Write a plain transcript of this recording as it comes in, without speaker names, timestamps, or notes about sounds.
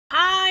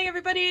Hi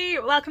everybody,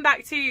 welcome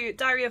back to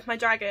Diary of My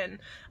Dragon.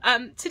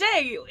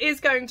 Today is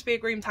going to be a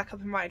Groom tack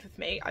up and ride with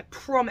me, I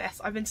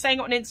promise. I've been saying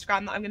it on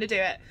Instagram that I'm going to do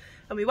it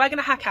and we were going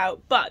to hack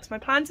out, but my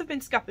plans have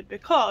been scuppered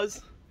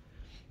because...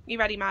 You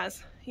ready,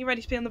 Maz? You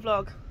ready to be on the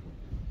vlog?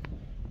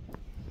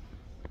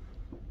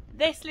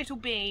 This little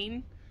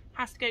bean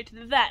has to go to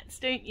the vets,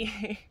 don't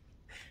you?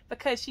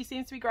 Because she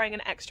seems to be growing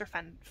an extra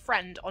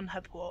friend on her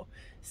paw.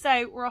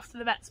 So we're off to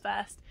the vets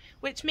first,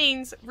 which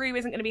means Rue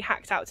isn't going to be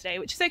hacked out today,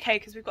 which is okay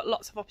because we've got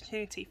lots of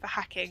opportunity for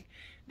hacking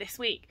this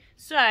week.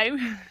 So,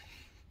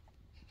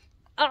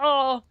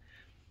 oh,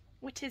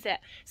 what is it?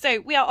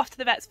 So we are off to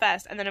the vets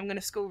first and then I'm going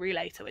to school Rue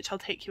later, which I'll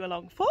take you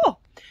along for.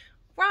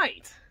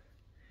 Right.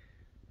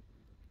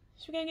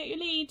 Should we go and get your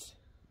lead?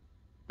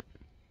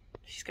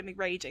 She's going to be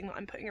raging that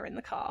I'm putting her in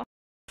the car.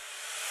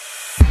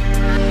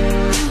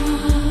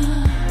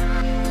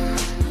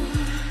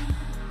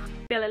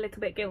 Feel a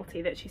little bit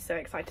guilty that she's so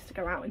excited to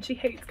go out and she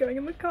hates going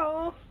in the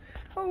car.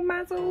 Oh,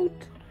 Mazzled,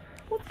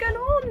 what's going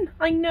on?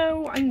 I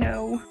know.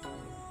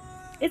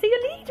 Is it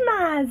your lead,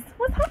 Maz?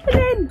 What's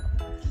happening?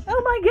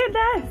 Oh my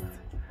goodness.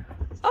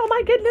 Oh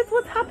my goodness,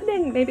 what's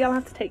happening? Maybe I'll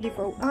have to take you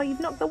for a... Oh,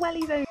 you've knocked the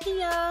wellies over.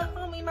 Here,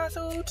 aren't we,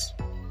 Mazzled?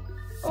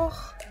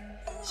 Oh,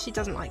 she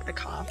doesn't like the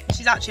car.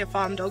 She's actually a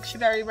farm dog. She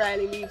very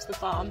rarely leaves the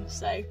farm,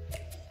 so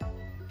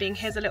being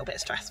here's a little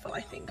bit stressful,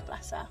 I think,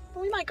 bless her.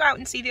 But we might go out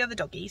and see the other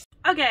doggies.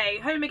 Okay,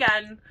 home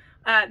again.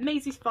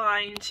 Maisy's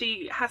fine.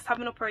 She has to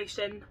have an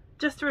operation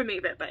just to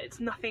remove it, but it's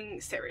nothing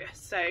serious,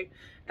 so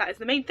that is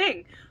the main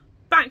thing.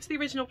 Back to the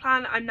original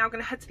plan. I'm now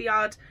going to head to the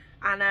yard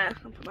and I'll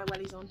put my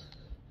wellies on.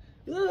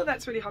 Ooh,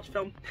 that's really hard to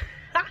film.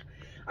 I'm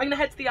going to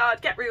head to the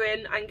yard, get Rue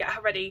in and get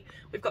her ready.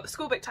 We've got the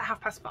school booked at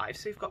 5:30,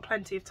 so we've got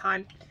plenty of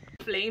time.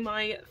 Hopefully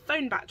my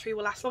phone battery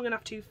will last long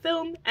enough to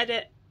film,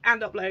 edit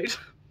and upload.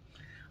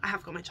 I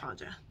have got my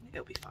charger,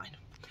 it'll be fine.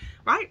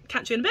 Right,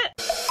 catch you in a bit.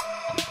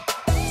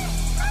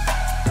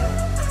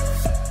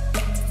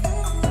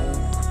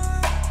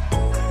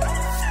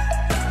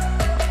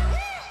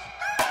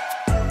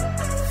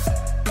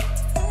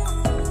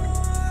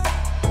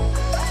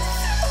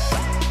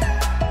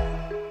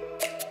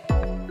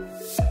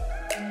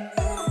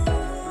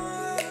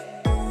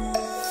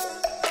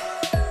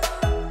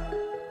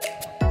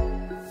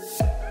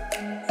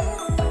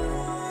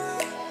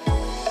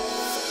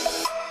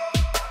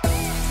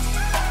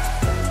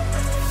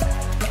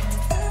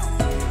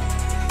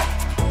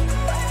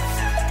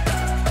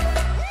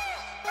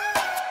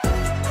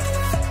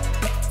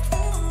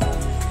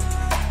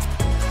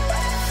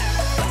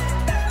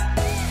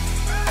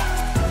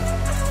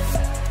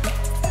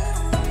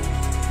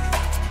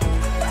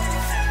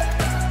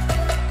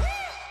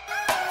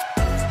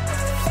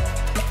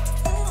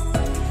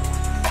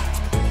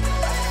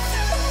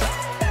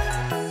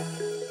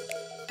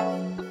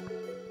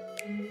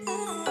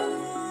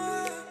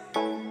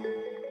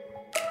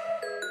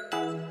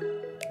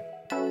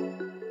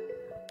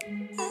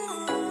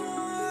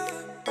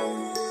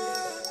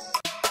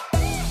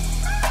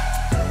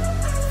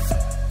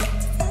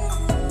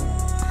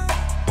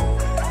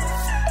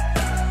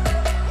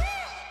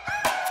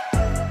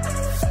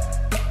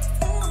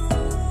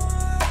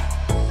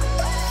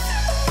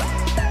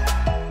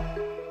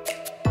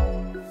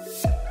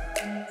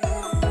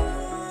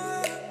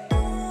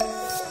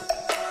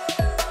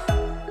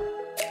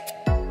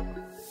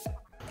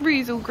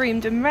 Rue's all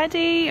groomed and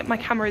ready. My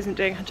camera isn't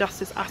doing her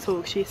justice at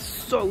all. She's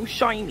so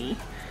shiny.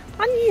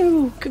 And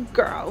you, good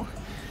girl.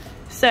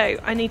 So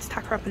I need to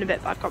tack her up in a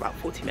bit, but I've got about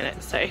 40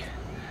 minutes. So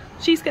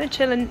she's gonna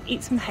chill and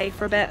eat some hay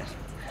for a bit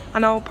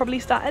and I'll probably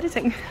start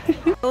editing.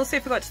 I also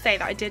forgot to say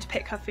that I did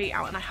pick her feet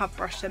out and I have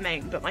brushed her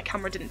mane, but my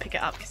camera didn't pick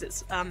it up because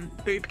it's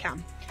boob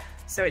cam.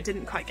 So it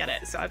didn't quite get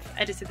it, so I've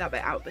edited that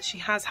bit out, but she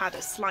has had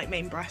a slight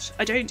mane brush.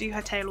 I don't do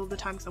her tail all the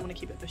time because I want to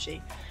keep it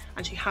bushy,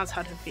 and she has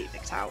had her feet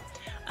picked out.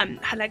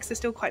 Her legs are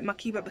still quite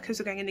mucky, but because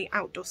we're going in the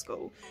outdoor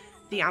school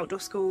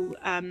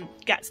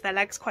gets their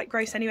legs quite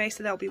gross anyway,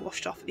 so they'll be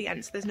washed off at the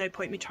end, so there's no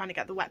point me trying to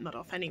get the wet mud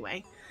off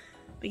anyway.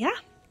 But yeah,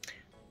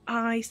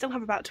 I still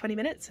have about 20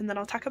 minutes and then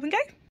I'll tack up and go.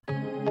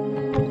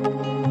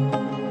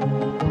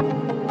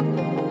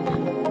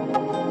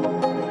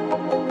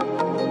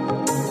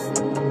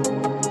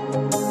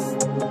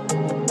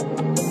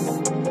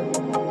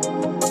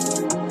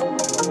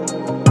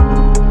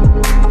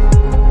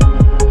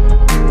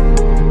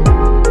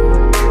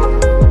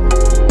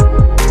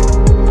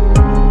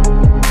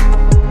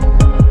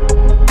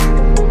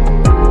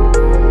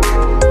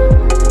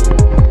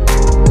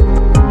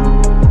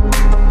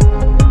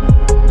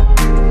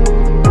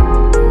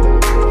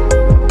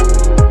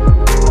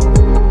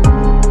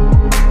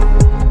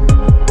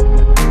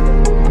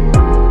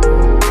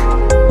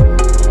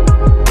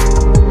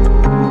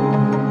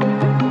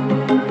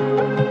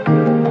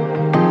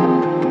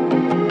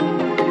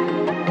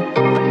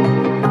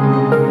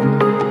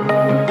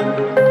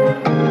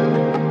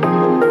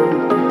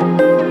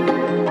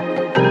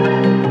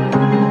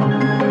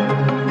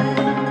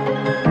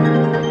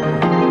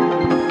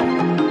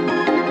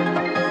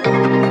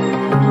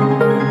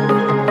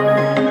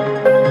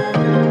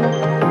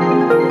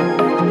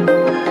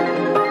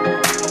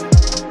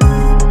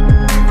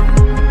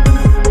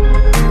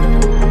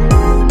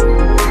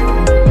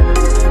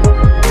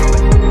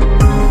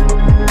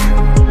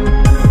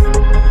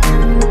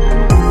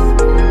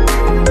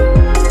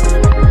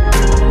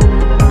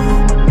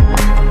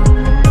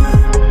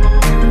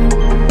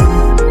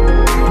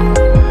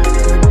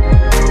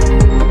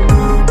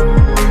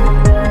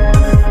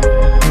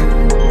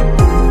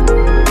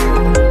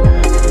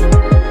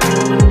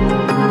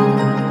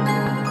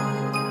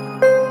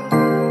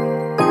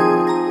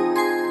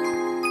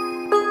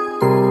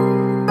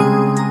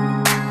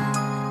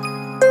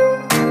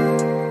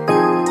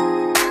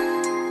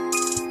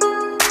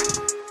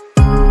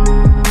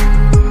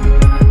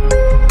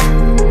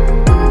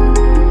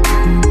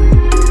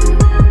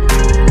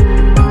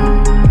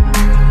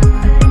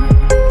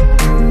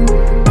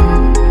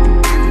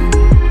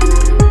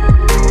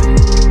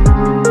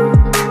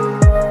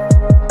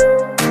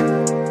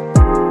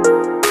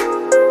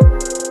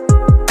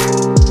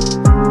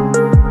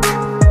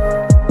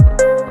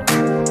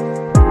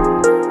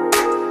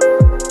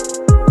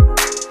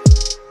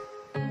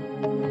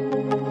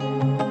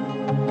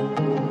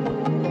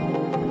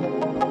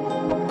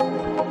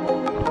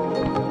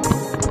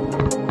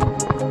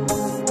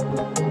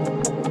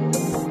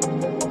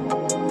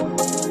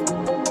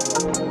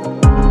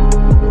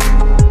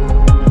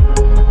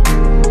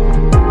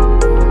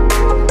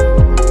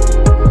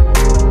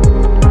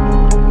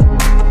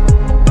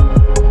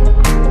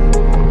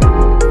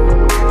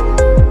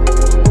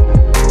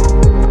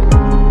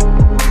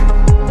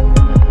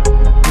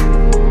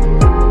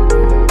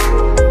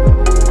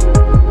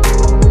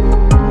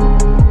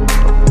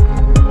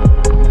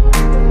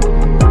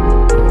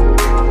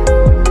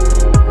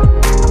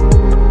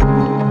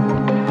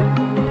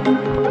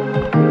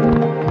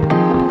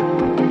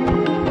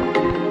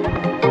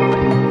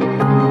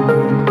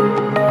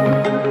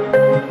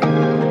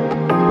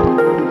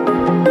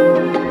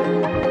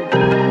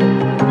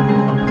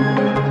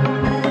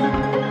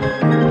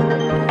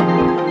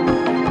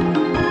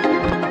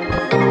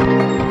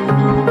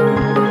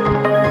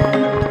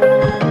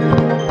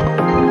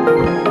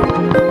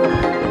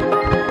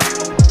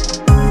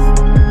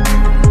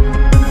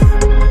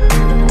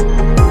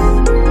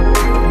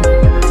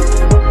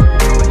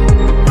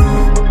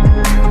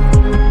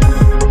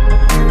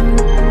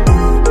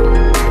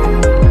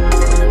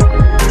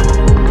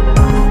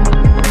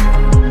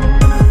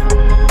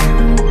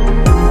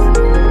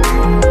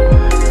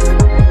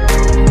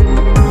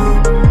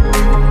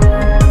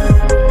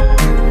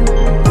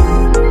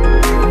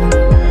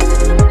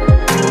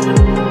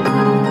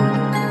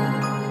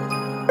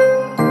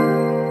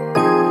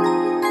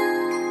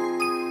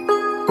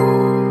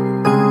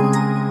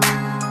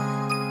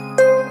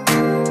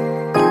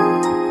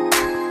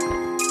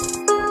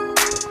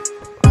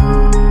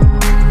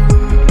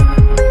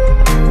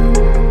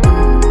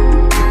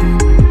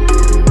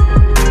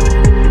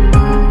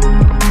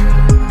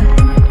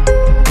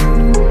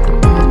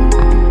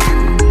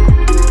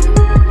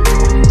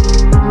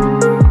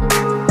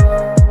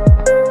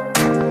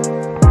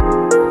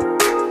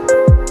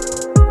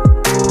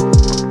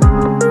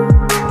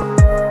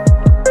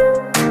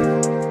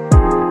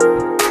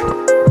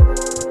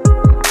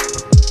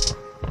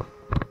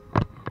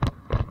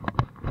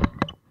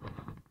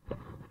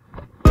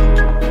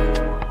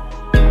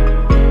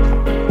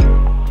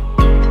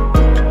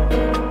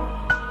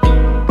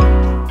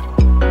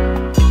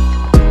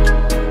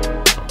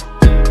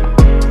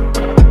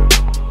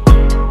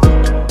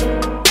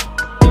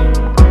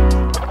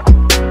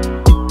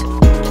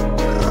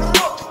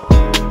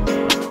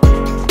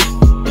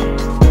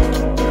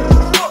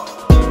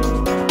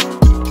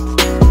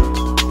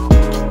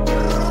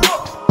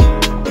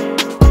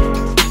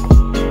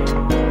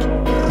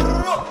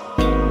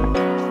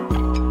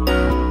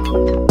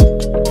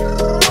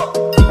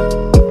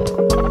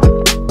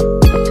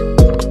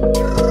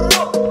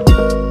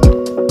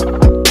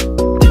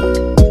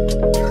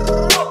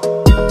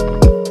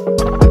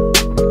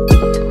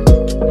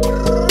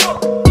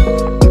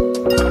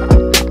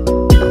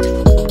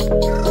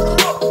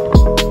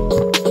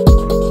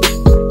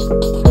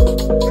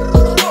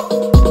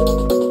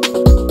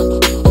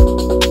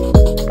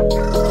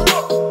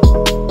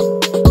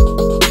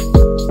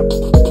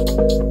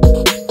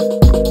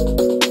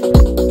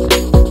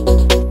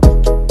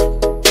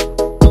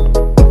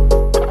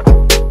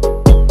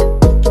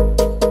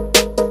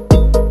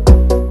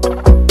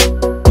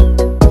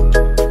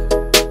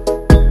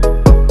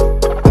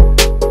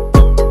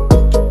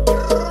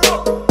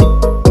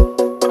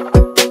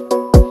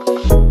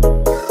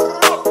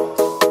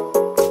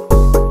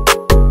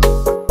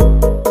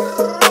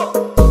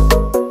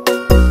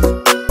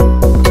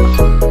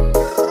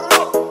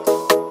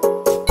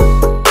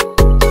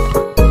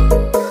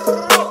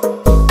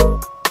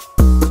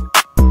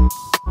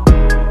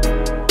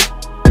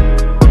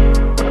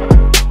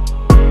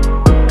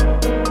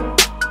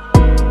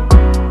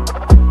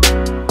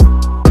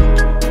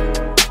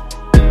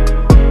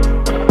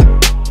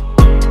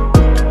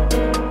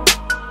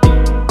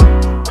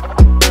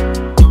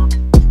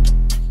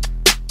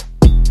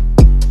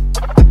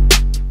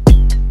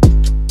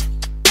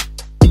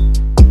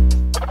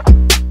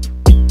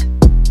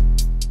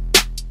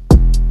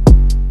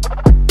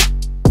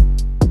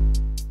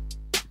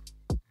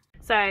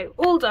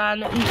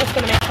 done. I'm just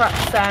going to make her up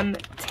some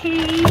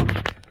tea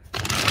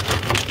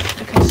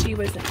because she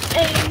was an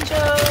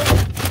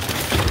angel.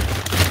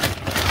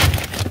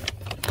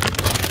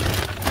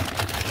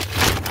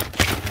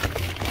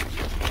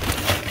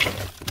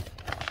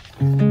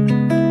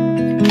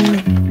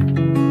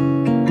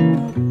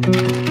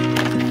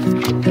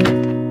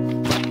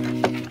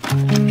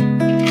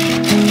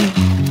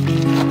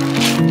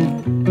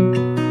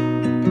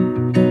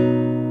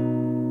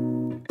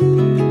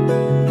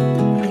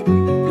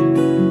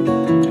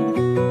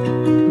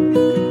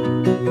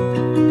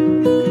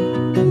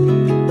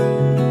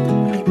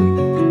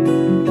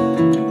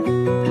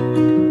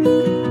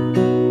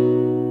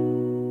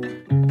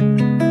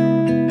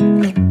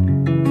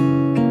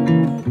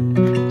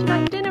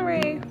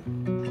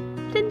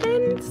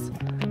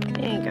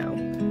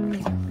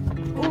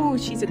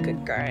 She's a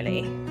good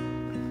girly.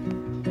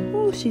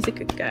 Oh, she's a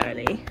good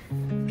girly.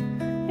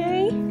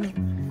 Hey,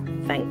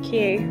 thank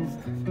you.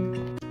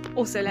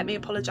 Also, let me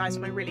apologise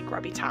for my really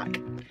grubby tack.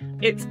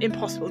 It's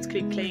impossible to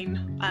keep clean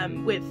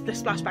with the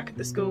splashback of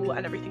the school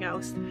and everything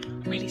else.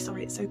 I'm really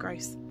sorry, it's so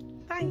gross.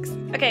 Thanks.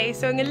 Okay,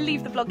 so I'm going to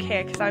leave the vlog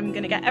here because I'm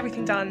going to get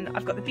everything done.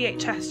 I've got the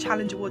VHS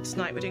Challenge Awards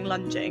tonight, we're doing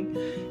lunging.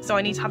 So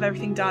I need to have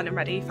everything done and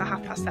ready for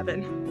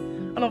 7:30.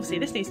 And obviously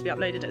this needs to be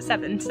uploaded at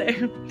 7, so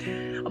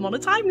I'm on a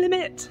time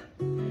limit.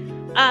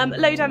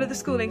 Lowdown of the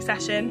schooling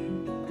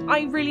session.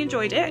 I really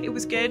enjoyed it. It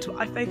was good.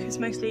 I focused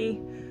mostly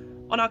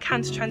on our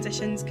canter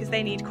transitions because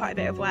they need quite a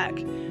bit of work.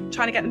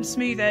 Trying to get them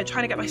smoother,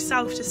 trying to get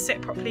myself to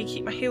sit properly,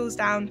 keep my heels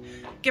down,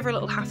 give her a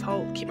little half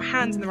hold, keep my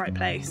hands in the right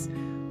place.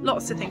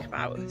 Lots to think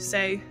about.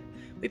 So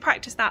we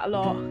practiced that a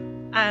lot.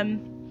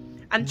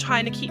 And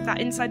trying to keep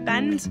that inside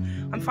bend.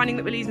 I'm finding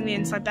that we're losing the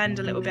inside bend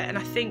a little bit, and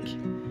I think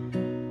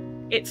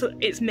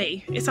it's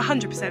me. It's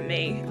 100%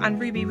 me.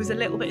 And Ruby was a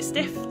little bit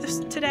stiff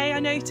today, I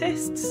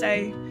noticed. So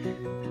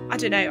I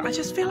don't know. I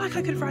just feel like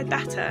I could ride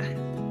better.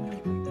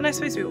 And I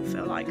suppose we all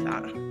feel like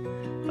that.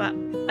 But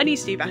I need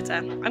to do better.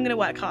 I'm going to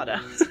work harder.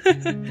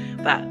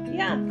 But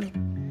yeah,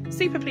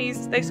 super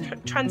pleased. Those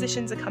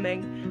transitions are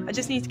coming. I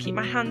just need to keep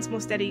my hands more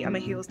steady and my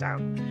heels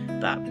down.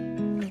 But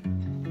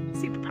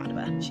super proud of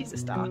her. She's a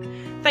star.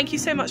 Thank you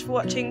so much for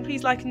watching.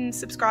 Please like and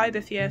subscribe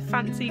if you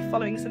fancy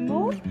following some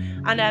more.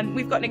 And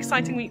we've got an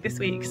exciting week this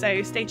week,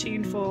 so stay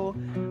tuned for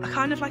a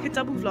kind of like a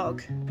double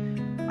vlog.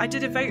 I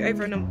did a vote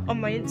over on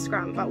my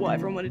Instagram about what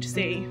everyone wanted to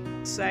see,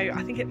 so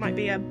I think it might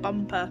be a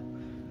bumper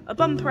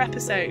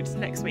episode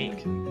next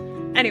week.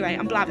 Anyway,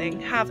 I'm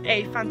blabbing. Have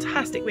a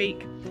fantastic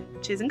week.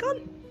 Cheers and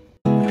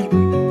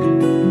gone.